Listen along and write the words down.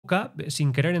Boca,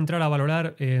 sin querer entrar a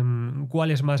valorar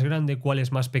cuál es más grande, cuál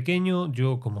es más pequeño,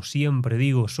 yo, como siempre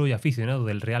digo, soy aficionado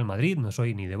del Real Madrid, no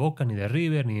soy ni de Boca, ni de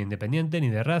River, ni de Independiente, ni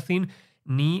de Racing,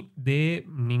 ni de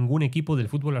ningún equipo del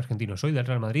fútbol argentino. Soy del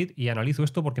Real Madrid y analizo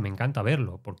esto porque me encanta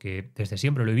verlo, porque desde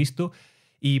siempre lo he visto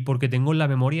y porque tengo en la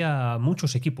memoria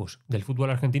muchos equipos del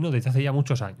fútbol argentino desde hace ya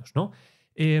muchos años, ¿no?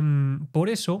 Por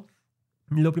eso,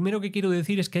 lo primero que quiero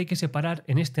decir es que hay que separar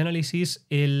en este análisis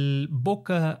el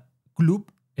Boca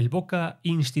Club, el Boca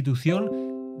Institución,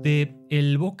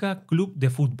 del Boca Club de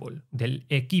Fútbol, del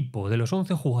equipo, de los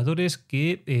 11 jugadores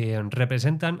que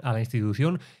representan a la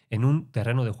institución en un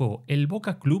terreno de juego. El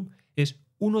Boca Club es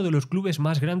uno de los clubes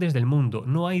más grandes del mundo,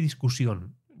 no hay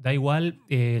discusión. Da igual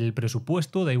el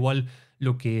presupuesto, da igual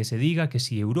lo que se diga, que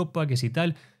si Europa, que si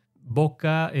tal.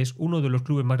 Boca es uno de los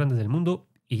clubes más grandes del mundo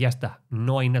y ya está.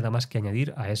 No hay nada más que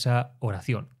añadir a esa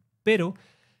oración. Pero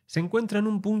se encuentra en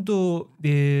un punto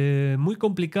muy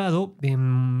complicado.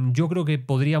 Yo creo que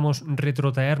podríamos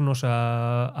retrotraernos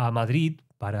a Madrid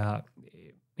para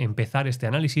empezar este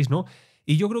análisis, ¿no?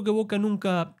 Y yo creo que Boca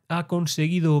nunca ha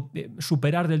conseguido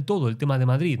superar del todo el tema de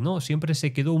Madrid, ¿no? Siempre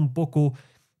se quedó un poco,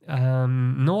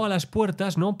 no a las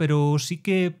puertas, ¿no? Pero sí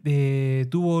que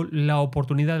tuvo la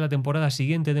oportunidad de la temporada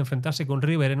siguiente de enfrentarse con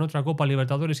River en otra Copa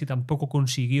Libertadores y tampoco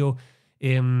consiguió,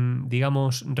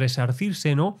 digamos,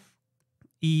 resarcirse, ¿no?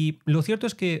 Y lo cierto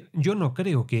es que yo no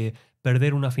creo que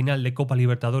perder una final de Copa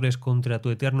Libertadores contra tu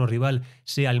eterno rival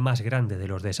sea el más grande de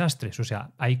los desastres. O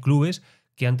sea, hay clubes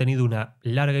que han tenido una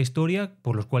larga historia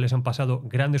por los cuales han pasado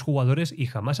grandes jugadores y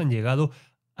jamás han llegado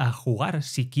a jugar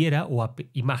siquiera o a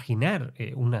imaginar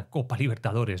una Copa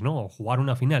Libertadores, ¿no? O jugar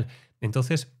una final.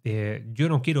 Entonces, yo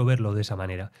no quiero verlo de esa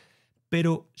manera.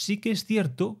 Pero sí que es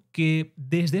cierto que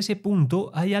desde ese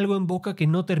punto hay algo en Boca que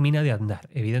no termina de andar.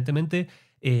 Evidentemente,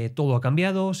 todo ha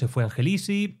cambiado, se fue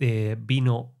Angelisi,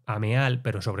 vino Ameal,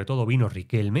 pero sobre todo vino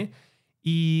Riquelme.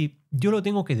 Y yo lo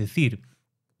tengo que decir,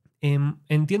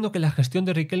 entiendo que la gestión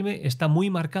de Riquelme está muy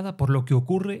marcada por lo que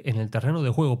ocurre en el terreno de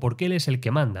juego, porque él es el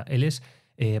que manda, él es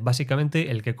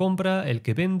básicamente el que compra, el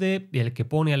que vende, el que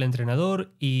pone al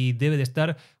entrenador y debe de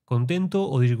estar contento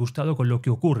o disgustado con lo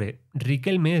que ocurre.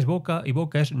 Riquelme es Boca y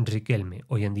Boca es Riquelme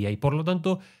hoy en día y por lo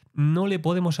tanto no le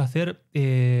podemos hacer,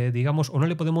 digamos, o no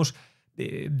le podemos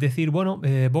decir, bueno,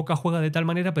 Boca juega de tal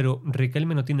manera pero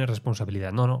Riquelme no tiene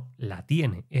responsabilidad. No, la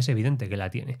tiene, es evidente que la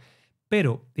tiene.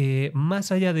 Pero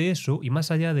más allá de eso y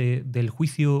más allá del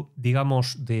juicio,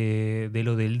 digamos, de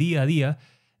lo del día a día,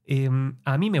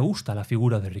 a mí me gusta la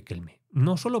figura de Riquelme.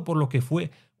 No solo por lo que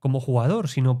fue como jugador,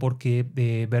 sino porque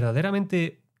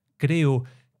verdaderamente creo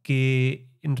que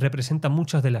representa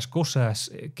muchas de las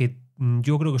cosas que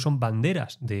yo creo que son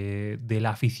banderas de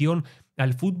la afición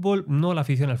al fútbol, no la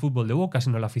afición al fútbol de Boca,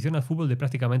 sino la afición al fútbol de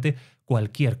prácticamente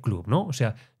cualquier club, ¿no? O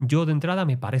sea, yo de entrada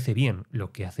me parece bien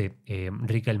lo que hace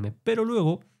Riquelme, pero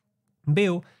luego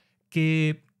veo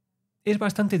que es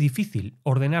bastante difícil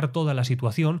ordenar toda la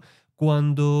situación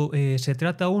cuando se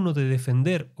trata uno de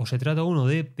defender o se trata uno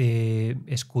de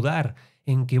escudar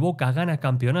en que Boca gana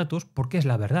campeonatos, porque es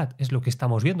la verdad, es lo que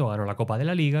estamos viendo. Ganó la Copa de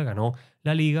la Liga, ganó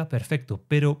la Liga, perfecto,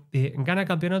 pero gana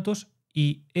campeonatos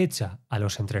y echa a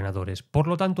los entrenadores. Por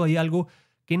lo tanto, hay algo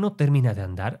que no termina de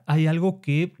andar, hay algo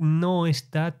que no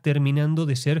está terminando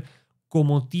de ser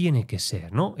como tiene que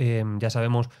ser, ¿no? Ya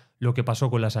sabemos lo que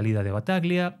pasó con la salida de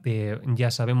Bataglia,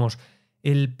 ya sabemos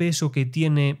el peso que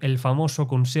tiene el famoso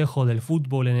Consejo del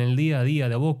Fútbol en el día a día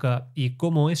de Boca y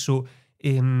cómo eso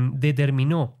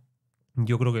determinó,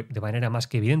 yo creo que de manera más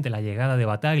que evidente, la llegada de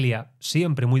Bataglia,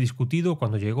 siempre muy discutido,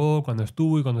 cuando llegó, cuando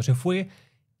estuvo y cuando se fue,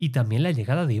 y también la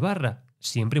llegada de Ibarra,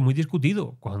 siempre muy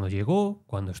discutido, cuando llegó,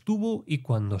 cuando estuvo y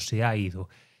cuando se ha ido.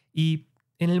 Y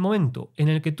en el momento en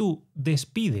el que tú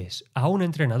despides a un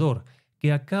entrenador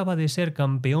que acaba de ser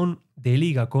campeón de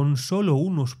liga con solo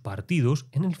unos partidos,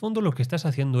 en el fondo lo que estás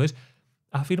haciendo es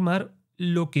afirmar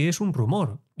lo que es un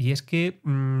rumor. Y es que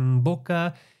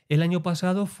Boca el año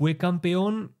pasado fue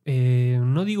campeón,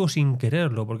 no digo sin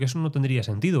quererlo, porque eso no tendría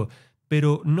sentido,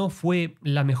 pero no fue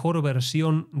la mejor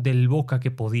versión del Boca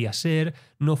que podía ser,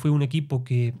 no fue un equipo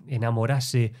que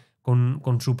enamorase con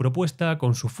su propuesta,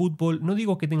 con su fútbol. No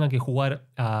digo que tenga que jugar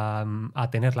a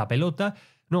tener la pelota,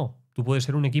 no. Tú puedes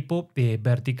ser un equipo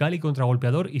vertical y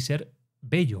contragolpeador y ser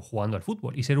bello jugando al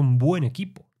fútbol y ser un buen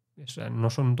equipo. O sea, no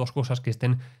son dos cosas que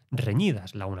estén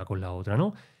reñidas la una con la otra,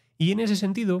 ¿no? Y en ese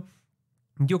sentido,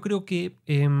 yo creo que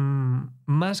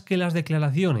más que las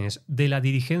declaraciones de la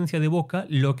dirigencia de Boca,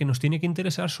 lo que nos tiene que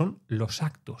interesar son los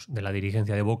actos de la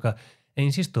dirigencia de Boca. E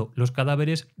insisto, los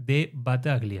cadáveres de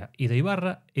Bataglia y de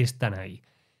Ibarra están ahí.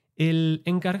 El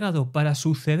encargado para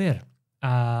suceder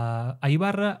a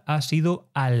Ibarra ha sido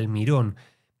Almirón.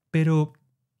 Pero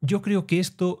yo creo que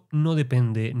esto no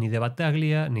depende ni de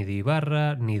Bataglia, ni de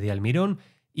Ibarra, ni de Almirón,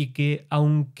 y que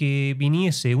aunque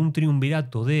viniese un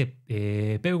triunvirato de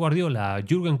Pep Guardiola,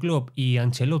 Jürgen Klopp y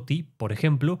Ancelotti, por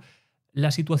ejemplo,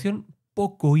 la situación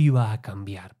poco iba a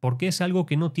cambiar, porque es algo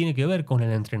que no tiene que ver con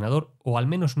el entrenador, o al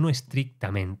menos no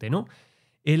estrictamente, ¿no?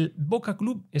 El Boca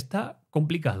Club está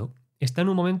complicado. Está en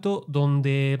un momento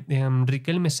donde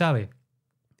Riquelme sabe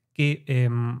que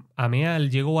Ameal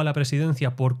llegó a la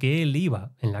presidencia porque él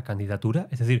iba en la candidatura.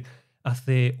 Es decir,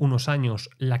 hace unos años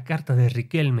la carta de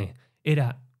Riquelme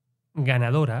era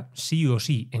ganadora, sí o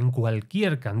sí, en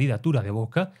cualquier candidatura de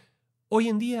Boca. Hoy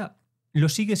en día lo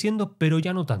sigue siendo, pero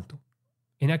ya no tanto.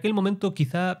 En aquel momento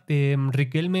quizá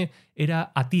Riquelme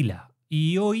era Atila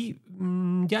y hoy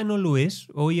ya no lo es.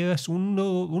 Hoy es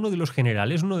uno de los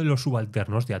generales, uno de los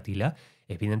subalternos de Atila.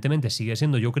 Evidentemente sigue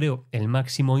siendo, yo creo, el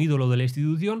máximo ídolo de la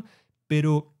institución,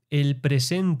 pero el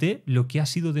presente, lo que ha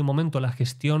sido de momento la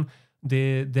gestión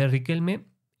de Riquelme,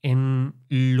 en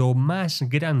lo más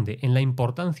grande, en la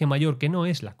importancia mayor, que no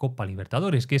es la Copa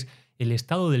Libertadores, que es el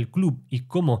estado del club y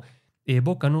cómo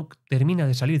Boca no termina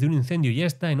de salir de un incendio y ya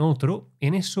está en otro,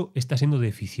 en eso está siendo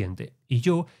deficiente. Y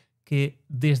yo, que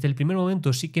desde el primer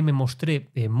momento sí que me mostré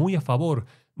muy a favor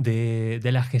de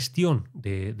la gestión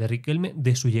de Riquelme,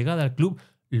 de su llegada al club,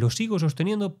 lo sigo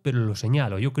sosteniendo, pero lo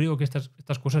señalo. Yo creo que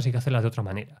estas cosas hay que hacerlas de otra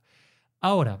manera.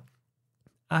 Ahora,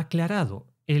 aclarado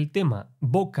el tema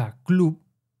Boca Club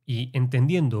y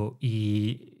entendiendo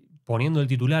y poniendo el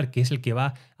titular, que es el que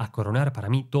va a coronar para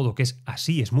mí todo, que es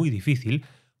así, es muy difícil,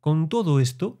 con todo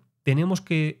esto tenemos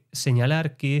que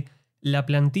señalar que la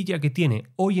plantilla que tiene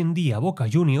hoy en día Boca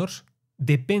Juniors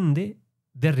depende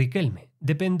de Riquelme,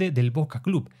 depende del Boca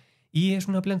Club. Y es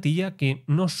una plantilla que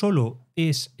no solo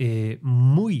es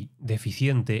muy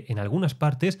deficiente en algunas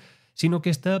partes, sino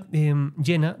que está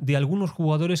llena de algunos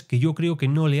jugadores que yo creo que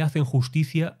no le hacen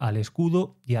justicia al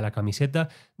escudo y a la camiseta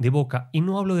de Boca. Y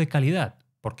no hablo de calidad,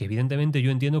 porque evidentemente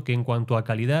yo entiendo que en cuanto a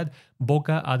calidad,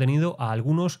 Boca ha tenido a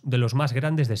algunos de los más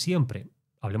grandes de siempre.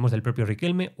 Hablemos del propio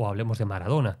Riquelme o hablemos de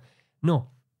Maradona.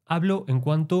 No, hablo en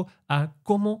cuanto a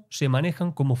cómo se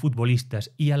manejan como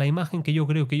futbolistas y a la imagen que yo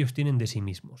creo que ellos tienen de sí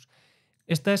mismos.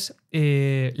 Esta es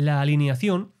la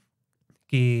alineación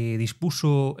que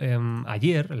dispuso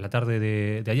ayer, en la tarde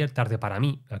de ayer, tarde para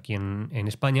mí, aquí en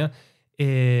España,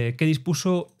 que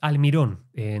dispuso Almirón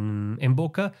en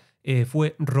Boca.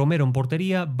 Fue Romero en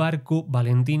portería, Barco,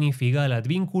 Valentini, Figal,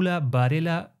 Advíncula,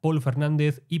 Varela, Paul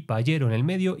Fernández y Pallero en el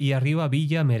medio, y arriba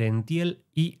Villa, Merentiel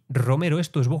y Romero.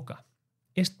 Esto es Boca.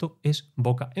 Esto es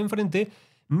Boca. Enfrente,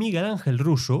 Miguel Ángel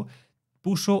Russo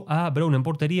puso a Brown en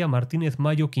portería, Martínez,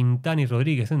 Mayo, Quintana y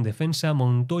Rodríguez en defensa,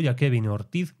 Montoya, Kevin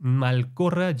Ortiz,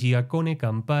 Malcorra, Giacone,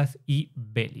 Campaz y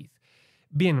Vélez.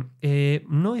 Bien,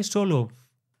 no es solo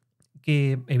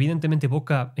que evidentemente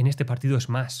Boca en este partido es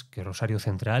más que Rosario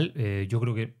Central. Yo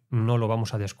creo que no lo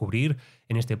vamos a descubrir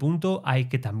en este punto. Hay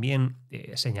que también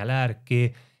señalar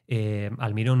que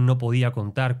Almirón no podía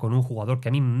contar con un jugador que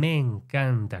a mí me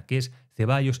encanta, que es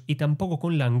Ceballos, y tampoco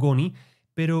con Langoni,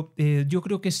 pero yo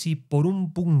creo que si por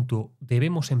un punto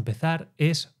debemos empezar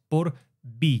es por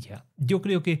Villa. Yo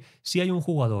creo que si hay un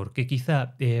jugador que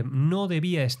quizá no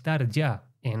debía estar ya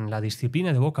en la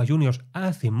disciplina de Boca Juniors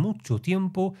hace mucho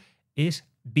tiempo, es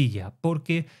Villa,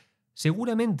 porque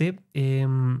seguramente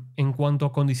en cuanto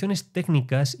a condiciones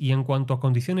técnicas y en cuanto a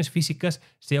condiciones físicas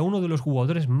sea uno de los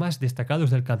jugadores más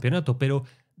destacados del campeonato, pero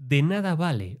de nada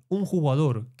vale un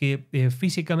jugador que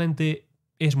físicamente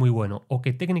es muy bueno o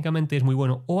que técnicamente es muy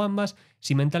bueno, o ambas,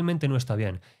 si mentalmente no está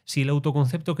bien, si el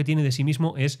autoconcepto que tiene de sí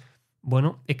mismo es,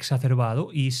 bueno, exacerbado,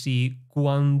 y si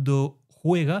cuando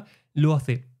juega lo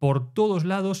hace por todos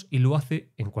lados y lo hace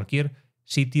en cualquier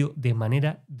sitio de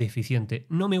manera deficiente.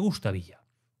 No me gusta Villa.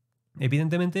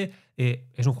 Evidentemente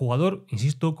es un jugador,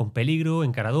 insisto, con peligro,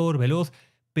 encarador, veloz,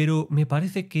 pero me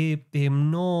parece que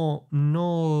no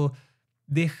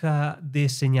deja de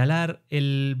señalar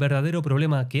el verdadero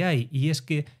problema que hay, y es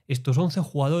que estos 11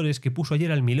 jugadores que puso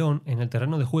ayer Almirón en el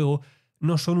terreno de juego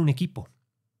no son un equipo.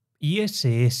 Y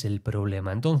ese es el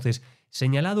problema. Entonces,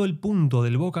 señalado el punto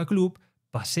del Boca Club,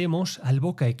 pasemos al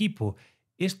Boca Equipo.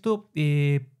 Esto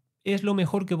 ¿es lo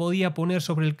mejor que podía poner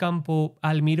sobre el campo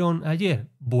Almirón ayer?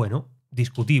 Bueno,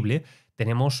 discutible.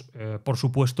 Tenemos, por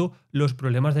supuesto, los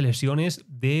problemas de lesiones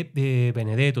de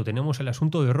Benedetto, tenemos el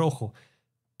asunto de Rojo.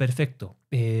 Perfecto,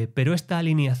 pero esta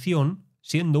alineación,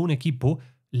 siendo un equipo,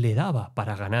 le daba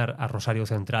para ganar a Rosario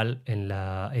Central en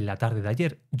la tarde de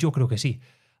ayer. Yo creo que sí.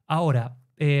 Ahora,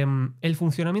 el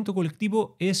funcionamiento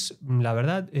colectivo es, la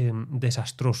verdad,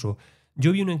 desastroso.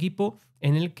 Yo vi un equipo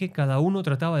en el que cada uno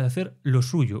trataba de hacer lo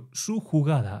suyo, su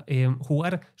jugada,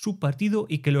 jugar su partido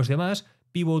y que los demás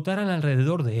pivotaran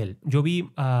alrededor de él. Yo vi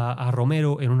a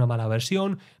Romero en una mala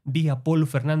versión, vi a Paul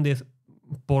Fernández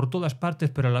por todas partes,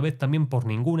 pero a la vez también por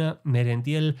ninguna.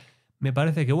 Merentiel me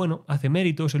parece que, bueno, hace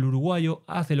méritos, el uruguayo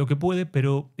hace lo que puede,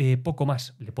 pero poco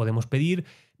más le podemos pedir.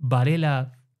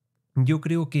 Varela, yo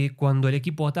creo que cuando el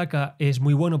equipo ataca es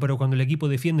muy bueno, pero cuando el equipo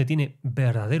defiende tiene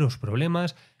verdaderos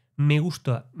problemas. Me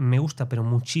gusta, pero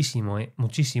muchísimo,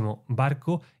 muchísimo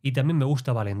Barco, y también me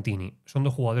gusta Valentini. Son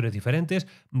dos jugadores diferentes.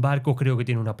 Barco creo que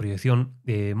tiene una proyección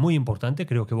muy importante.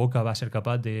 Creo que Boca va a ser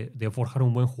capaz de forjar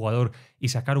un buen jugador y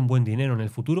sacar un buen dinero en el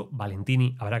futuro.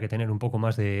 Valentini habrá que tener un poco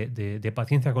más de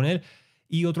paciencia con él.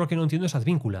 Y otro que no entiendo es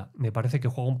Advíncula. Me parece que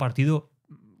juega un partido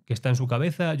que está en su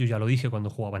cabeza. Yo ya lo dije cuando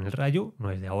jugaba en el Rayo,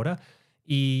 no es de ahora.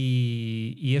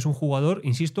 Y es un jugador,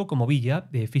 insisto, como Villa,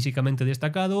 físicamente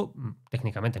destacado.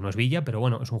 Técnicamente no es Villa, pero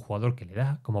bueno, es un jugador que le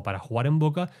da como para jugar en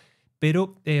Boca,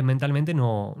 pero mentalmente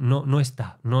no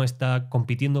está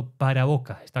compitiendo para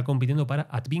Boca, está compitiendo para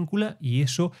Advíncula, y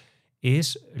eso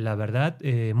es, la verdad,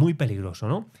 muy peligroso,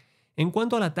 ¿no? En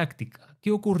cuanto a la táctica,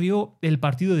 ¿qué ocurrió el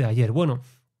partido de ayer? Bueno,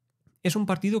 es un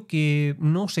partido que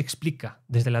no se explica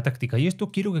desde la táctica, y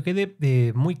esto quiero que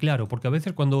quede muy claro, porque a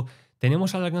veces cuando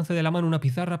tenemos al alcance de la mano una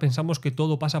pizarra pensamos que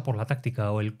todo pasa por la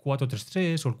táctica, o el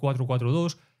 4-3-3 o el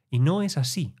 4-4-2, y no es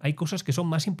así. Hay cosas que son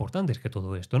más importantes que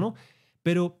todo esto, ¿no?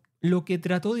 Pero lo que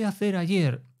trató de hacer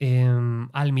ayer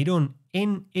Almirón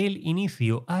en el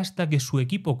inicio, hasta que su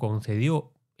equipo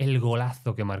concedió el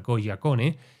golazo que marcó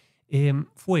Giacone,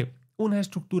 fue una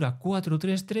estructura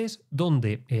 4-3-3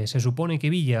 donde se supone que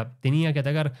Villa tenía que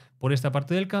atacar por esta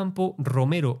parte del campo,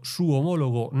 Romero, su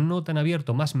homólogo, no tan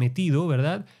abierto, más metido,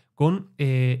 ¿verdad?, con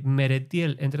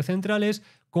Merentiel entre centrales,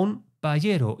 con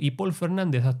Payero y Paul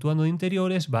Fernández actuando de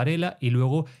interiores, Varela, y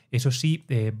luego, eso sí,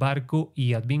 Barco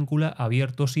y Advíncula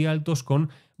abiertos y altos con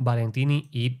Valentini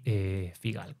y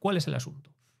Figal. ¿Cuál es el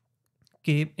asunto?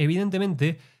 Que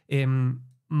evidentemente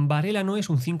Varela no es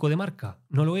un 5 de marca,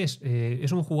 no lo es.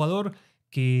 Es un jugador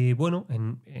que, bueno,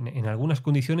 en algunas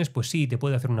condiciones, pues sí, te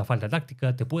puede hacer una falta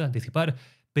táctica, te puede anticipar,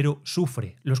 pero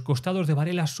sufre. Los costados de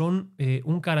Varela son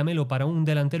un caramelo para un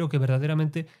delantero que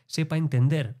verdaderamente sepa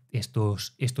entender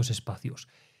estos espacios.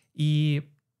 Y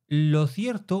lo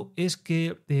cierto es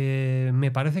que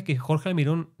me parece que Jorge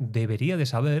Almirón debería de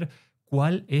saber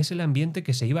cuál es el ambiente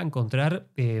que se iba a encontrar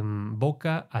en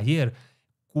Boca ayer.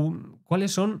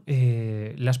 ¿Cuáles son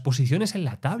las posiciones en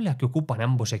la tabla que ocupan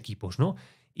ambos equipos, ¿no?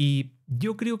 Y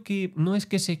yo creo que no es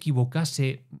que se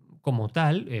equivocase como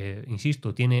tal,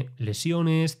 insisto, tiene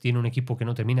lesiones, tiene un equipo que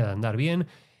no termina de andar bien,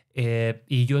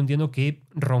 y yo entiendo que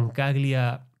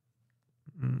Roncaglia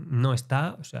no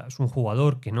está, o sea, es un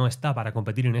jugador que no está para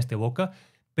competir en este Boca,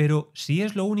 pero si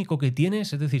es lo único que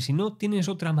tienes, es decir, si no tienes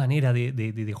otra manera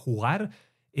de jugar,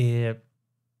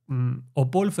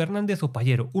 o Paul Fernández o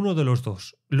Payero, uno de los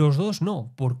dos. Los dos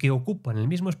no, porque ocupan el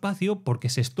mismo espacio, porque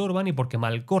se estorban y porque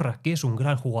Malcorra, que es un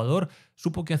gran jugador,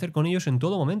 supo qué hacer con ellos en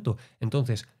todo momento.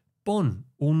 Entonces, pon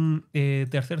un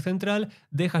tercer central,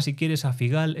 deja si quieres a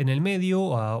Figal en el medio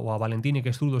o a Valentini, que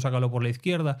es zurdo, sácalo por la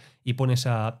izquierda, y pones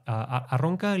a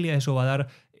Roncaglia. Eso va a dar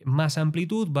más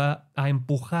amplitud, va a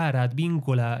empujar a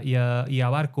Advíncula y a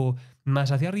Barco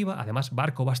más hacia arriba. Además,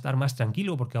 Barco va a estar más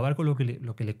tranquilo, porque a Barco lo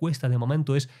que le cuesta de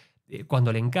momento es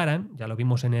cuando le encaran, ya lo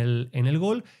vimos en el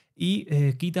gol, y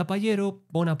quita a Payero,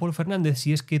 pon a Paul Fernández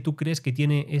si es que tú crees que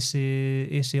tiene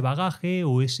ese bagaje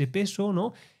o ese peso,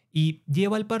 ¿no? Y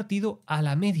lleva el partido a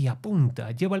la media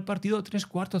punta, lleva el partido a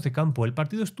 3/4 de campo. El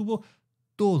partido estuvo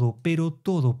todo,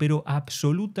 pero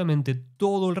absolutamente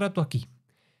todo el rato aquí.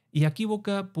 Y aquí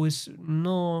Boca pues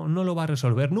no lo va a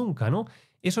resolver nunca, ¿no?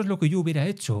 Eso es lo que yo hubiera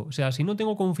hecho. O sea, si no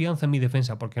tengo confianza en mi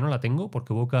defensa, porque no la tengo,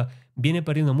 porque Boca viene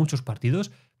perdiendo muchos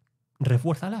partidos,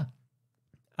 refuérzala.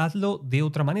 Hazlo de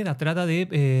otra manera. Trata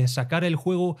de sacar el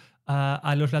juego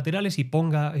a los laterales y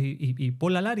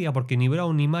ponla al área, porque ni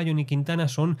Brown, ni Mayo, ni Quintana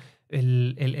son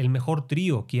el mejor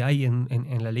trío que hay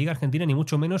en la Liga Argentina, ni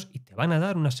mucho menos, y te van a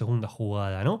dar una segunda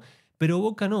jugada, ¿no? Pero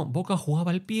Boca no, Boca jugaba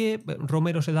al pie,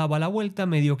 Romero se daba la vuelta,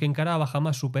 medio que encaraba,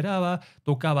 jamás superaba,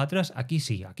 tocaba atrás. Aquí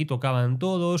sí, aquí tocaban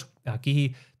todos,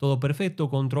 aquí todo perfecto,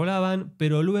 controlaban,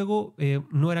 pero luego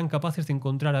no eran capaces de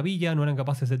encontrar a Villa, no eran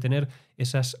capaces de tener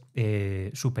esas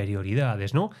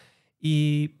superioridades, ¿no?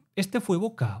 Y este fue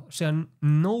Boca, o sea,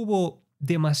 no hubo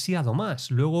demasiado más.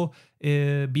 Luego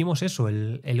vimos eso,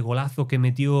 el golazo que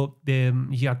metió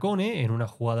Giacone en una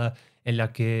jugada en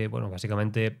la que, bueno,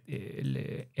 básicamente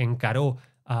le encaró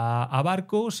a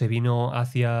Barco, se vino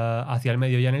hacia el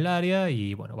medio ya en el área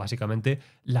y, bueno, básicamente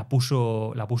la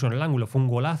puso en el ángulo. Fue un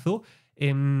golazo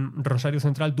Rosario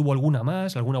Central tuvo alguna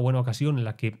más, alguna buena ocasión en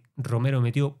la que Romero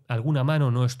metió alguna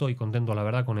mano. No estoy contento, la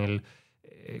verdad, con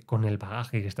el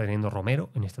bagaje que está teniendo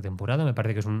Romero en esta temporada. Me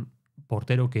parece que es un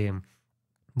portero que,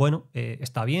 bueno,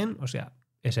 está bien, o sea,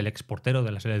 es el exportero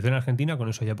de la selección argentina, con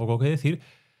eso hay poco que decir,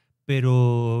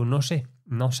 pero no sé,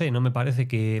 no me parece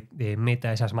que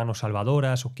meta esas manos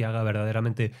salvadoras o que haga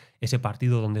verdaderamente ese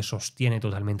partido donde sostiene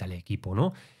totalmente al equipo,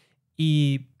 ¿no?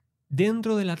 Y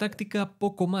dentro de la táctica,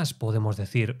 poco más podemos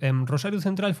decir. Rosario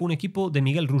Central fue un equipo de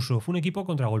Miguel Russo, fue un equipo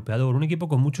contragolpeador, un equipo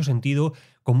con mucho sentido,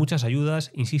 con muchas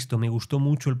ayudas. Insisto, me gustó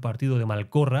mucho el partido de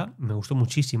Malcorra, me gustó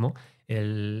muchísimo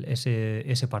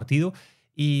ese partido.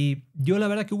 Y yo la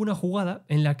verdad que hubo una jugada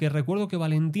en la que recuerdo que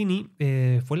Valentini,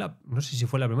 no sé si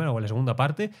fue la primera o la segunda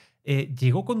parte,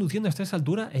 llegó conduciendo hasta esa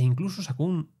altura e incluso sacó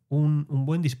un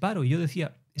buen disparo. Y yo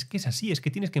decía, es que es así, es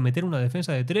que tienes que meter una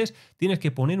defensa de 3, tienes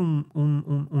que poner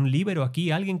un líbero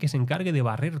aquí, alguien que se encargue de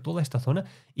barrer toda esta zona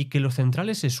y que los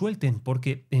centrales se suelten,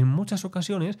 porque en muchas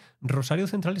ocasiones Rosario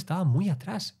Central estaba muy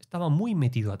atrás, estaba muy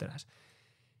metido atrás.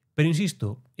 Pero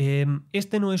insisto,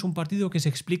 este no es un partido que se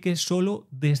explique solo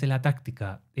desde la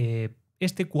táctica.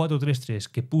 Este 4-3-3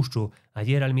 que puso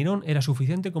ayer Almirón era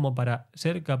suficiente como para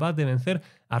ser capaz de vencer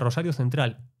a Rosario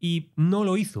Central. Y no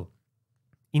lo hizo.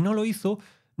 Y no lo hizo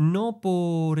no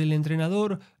por el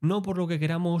entrenador, no por lo que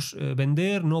queramos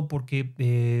vender, no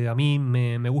porque a mí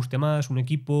me guste más un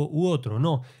equipo u otro.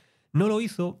 No, no lo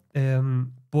hizo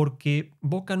porque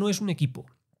Boca no es un equipo.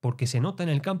 Porque se nota en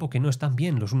el campo que no están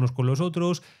bien los unos con los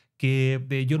otros,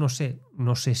 que yo no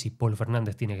sé si Paul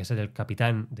Fernández tiene que ser el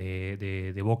capitán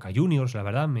de Boca Juniors, la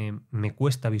verdad, me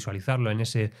cuesta visualizarlo en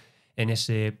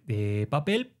ese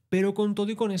papel, pero con todo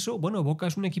y con eso, bueno, Boca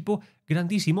es un equipo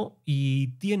grandísimo y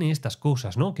tiene estas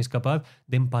cosas, ¿no? Que es capaz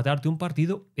de empatarte un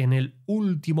partido en el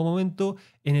último momento,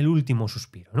 en el último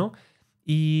suspiro, ¿no?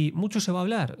 Y mucho se va a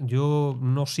hablar. Yo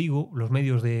no sigo los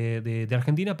medios de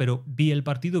Argentina, pero vi el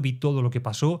partido, vi todo lo que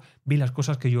pasó, vi las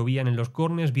cosas que llovían en los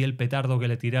córners, vi el petardo que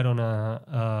le tiraron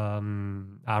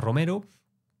a Romero,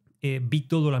 vi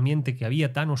todo el ambiente que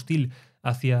había tan hostil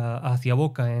hacia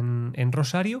Boca en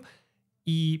Rosario.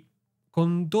 Y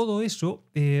con todo eso,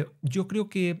 yo creo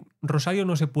que Rosario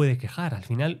no se puede quejar. Al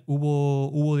final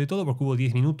hubo de todo, porque hubo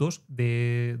 10 minutos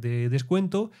de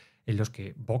descuento en los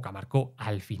que Boca marcó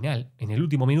al final, en el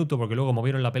último minuto, porque luego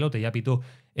movieron la pelota y ya pitó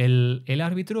el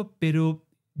árbitro, pero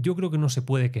yo creo que no se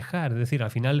puede quejar. Es decir, al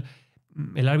final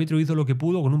el árbitro hizo lo que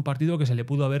pudo con un partido que se le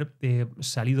pudo haber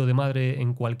salido de madre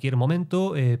en cualquier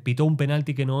momento, pitó un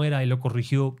penalti que no era y lo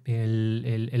corrigió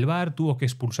el VAR, tuvo que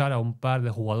expulsar a un par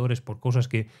de jugadores por cosas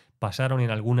que pasaron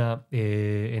en alguna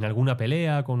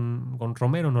pelea con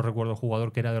Romero, no recuerdo el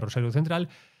jugador que era de Rosario Central,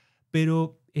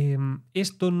 pero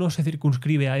esto no se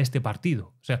circunscribe a este partido.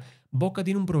 O sea, Boca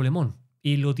tiene un problemón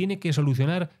y lo tiene que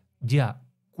solucionar ya.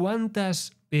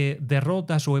 ¿Cuántas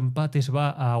derrotas o empates va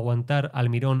a aguantar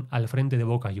Almirón al frente de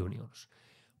Boca Juniors?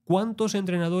 ¿Cuántos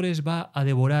entrenadores va a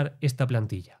devorar esta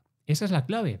plantilla? Esa es la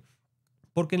clave.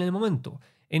 Porque en el momento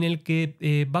en el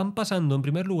que van pasando, en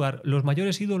primer lugar, los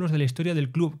mayores ídolos de la historia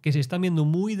del club, que se están viendo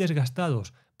muy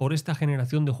desgastados por esta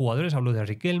generación de jugadores, hablo de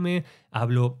Riquelme,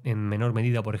 hablo en menor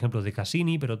medida, por ejemplo, de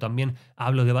Cassini, pero también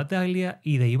hablo de Bataglia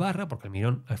y de Ibarra, porque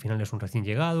Almirón al final es un recién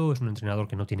llegado, es un entrenador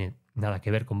que no tiene nada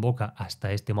que ver con Boca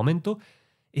hasta este momento.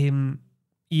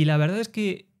 Y la verdad es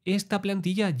que esta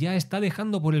plantilla ya está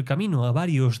dejando por el camino a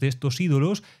varios de estos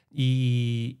ídolos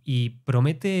y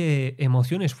promete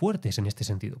emociones fuertes en este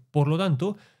sentido. Por lo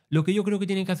tanto, lo que yo creo que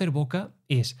tiene que hacer Boca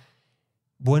es,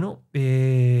 bueno,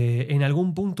 en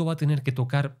algún punto va a tener que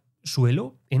tocar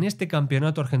suelo. En este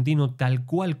campeonato argentino, tal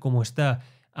cual como está,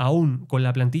 aún con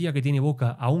la plantilla que tiene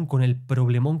Boca, aún con el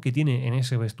problemón que tiene en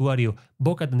ese vestuario,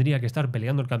 Boca tendría que estar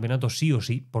peleando el campeonato sí o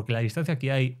sí, porque la distancia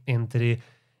que hay entre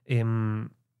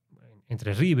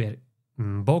River,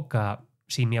 Boca,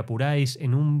 si me apuráis,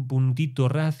 en un puntito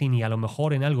Racing y a lo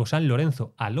mejor en algo San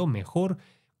Lorenzo, a lo mejor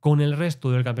con el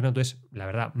resto del campeonato es, la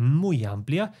verdad, muy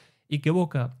amplia, y que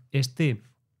Boca esté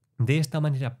de esta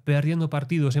manera perdiendo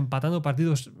partidos, empatando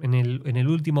partidos en el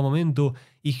último momento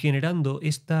y generando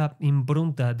esta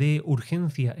impronta de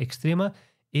urgencia extrema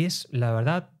es, la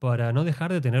verdad, para no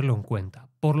dejar de tenerlo en cuenta.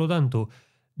 Por lo tanto,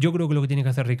 yo creo que lo que tiene que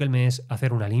hacer Riquelme es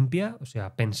hacer una limpia, o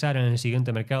sea, pensar en el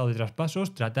siguiente mercado de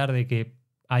traspasos, tratar de que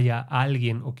haya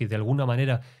alguien o que de alguna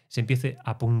manera se empiece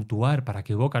a puntuar para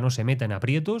que Boca no se meta en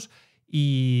aprietos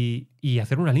y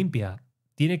hacer una limpia.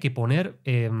 Tiene que poner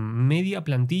media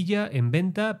plantilla en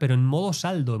venta, pero en modo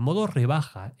saldo, en modo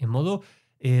rebaja, en modo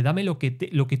dame lo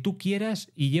que tú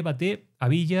quieras y llévate a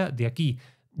Villa de aquí.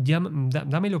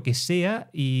 dame lo que sea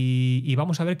y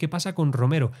vamos a ver qué pasa con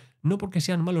Romero. No porque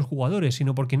sean malos jugadores,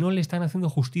 sino porque no le están haciendo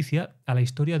justicia a la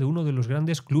historia de uno de los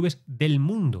grandes clubes del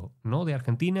mundo. No de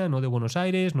Argentina, no de Buenos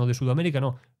Aires, no de Sudamérica,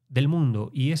 no, del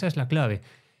mundo. Y esa es la clave.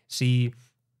 Si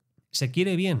se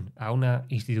quiere bien a una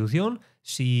institución,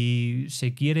 si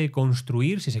se quiere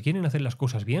construir, si se quieren hacer las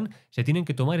cosas bien, se tienen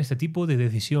que tomar este tipo de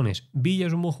decisiones. ¿Villa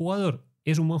es un buen jugador?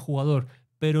 Es un buen jugador,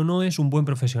 pero no es un buen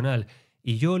profesional.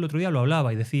 Y yo el otro día lo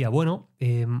hablaba y decía, bueno,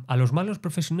 a los malos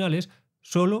profesionales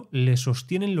solo les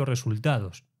sostienen los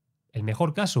resultados. El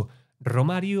mejor caso,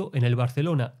 Romario en el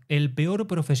Barcelona, el peor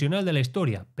profesional de la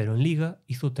historia, pero en Liga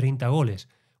hizo 30 goles.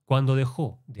 Cuando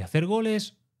dejó de hacer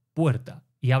goles, puerta.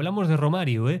 Y hablamos de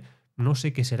Romario, ¿eh? No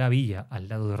sé qué será Villa al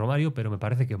lado de Romario, pero me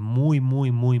parece que muy,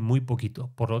 muy, muy, muy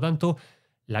poquito. Por lo tanto,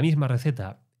 la misma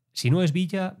receta. Si no es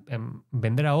Villa,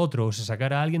 vendrá otro o se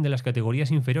sacará a alguien de las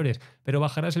categorías inferiores, pero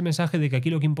bajarás el mensaje de que aquí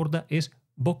lo que importa es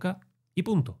Boca y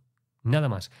punto. Nada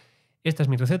más. Esta es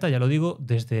mi receta, ya lo digo,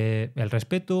 desde el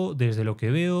respeto, desde lo que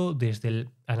veo, desde el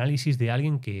análisis de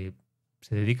alguien que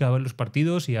se dedica a ver los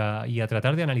partidos y a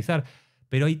tratar de analizar.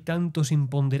 Pero hay tantos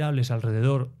imponderables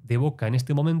alrededor de Boca en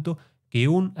este momento que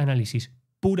un análisis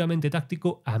puramente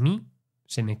táctico a mí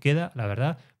se me queda, la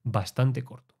verdad, bastante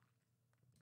corto.